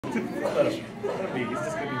Let him be. He's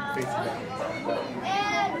just going to be facing back.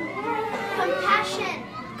 And compassion.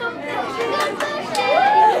 Compassion.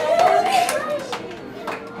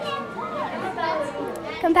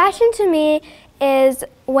 Compassion to me is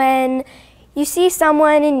when you see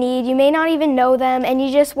someone in need, you may not even know them, and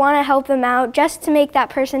you just want to help them out just to make that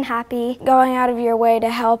person happy. Going out of your way to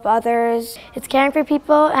help others. It's caring for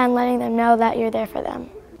people and letting them know that you're there for them.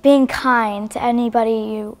 Being kind to anybody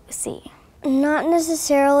you see. Not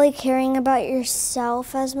necessarily caring about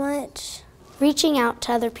yourself as much. Reaching out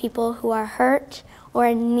to other people who are hurt or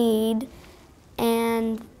in need,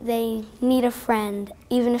 and they need a friend,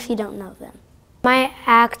 even if you don't know them. My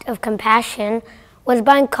act of compassion was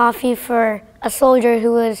buying coffee for a soldier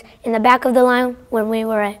who was in the back of the line when we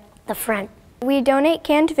were at the front. We donate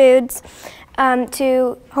canned foods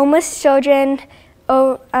to homeless children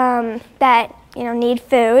that need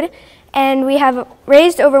food, and we have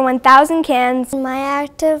raised over 1,000 cans. My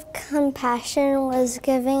act of compassion was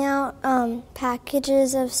giving out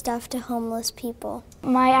packages of stuff to homeless people.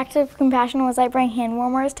 My act of compassion was I bring hand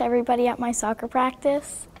warmers to everybody at my soccer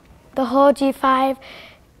practice. The whole G5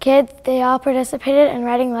 kids, they all participated in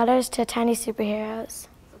writing letters to tiny superheroes.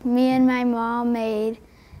 Me and my mom made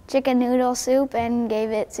chicken noodle soup and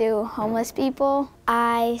gave it to homeless people.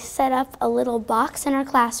 I set up a little box in our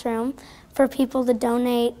classroom for people to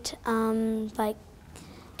donate like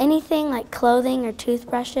anything like clothing or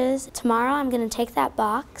toothbrushes. Tomorrow I'm going to take that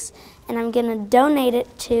box and I'm going to donate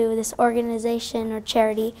it to this organization or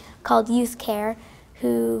charity called Youth Care,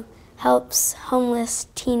 who helps homeless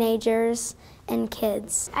teenagers and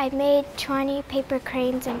kids. I made 20 paper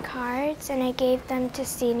cranes and cards, and I gave them to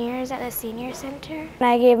seniors at the senior center. And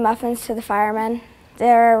I gave muffins to the firemen.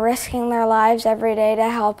 They're risking their lives every day to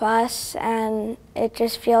help us, and it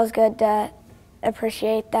just feels good to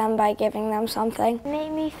appreciate them by giving them something. It made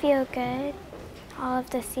me feel good. All of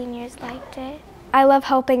the seniors liked it. I love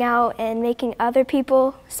helping out and making other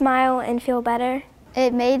people smile and feel better.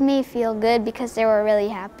 It made me feel good because they were really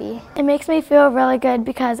happy. It makes me feel really good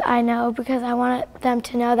because I want them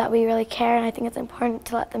to know that we really care, and I think it's important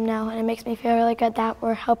to let them know, and it makes me feel really good that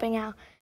we're helping out.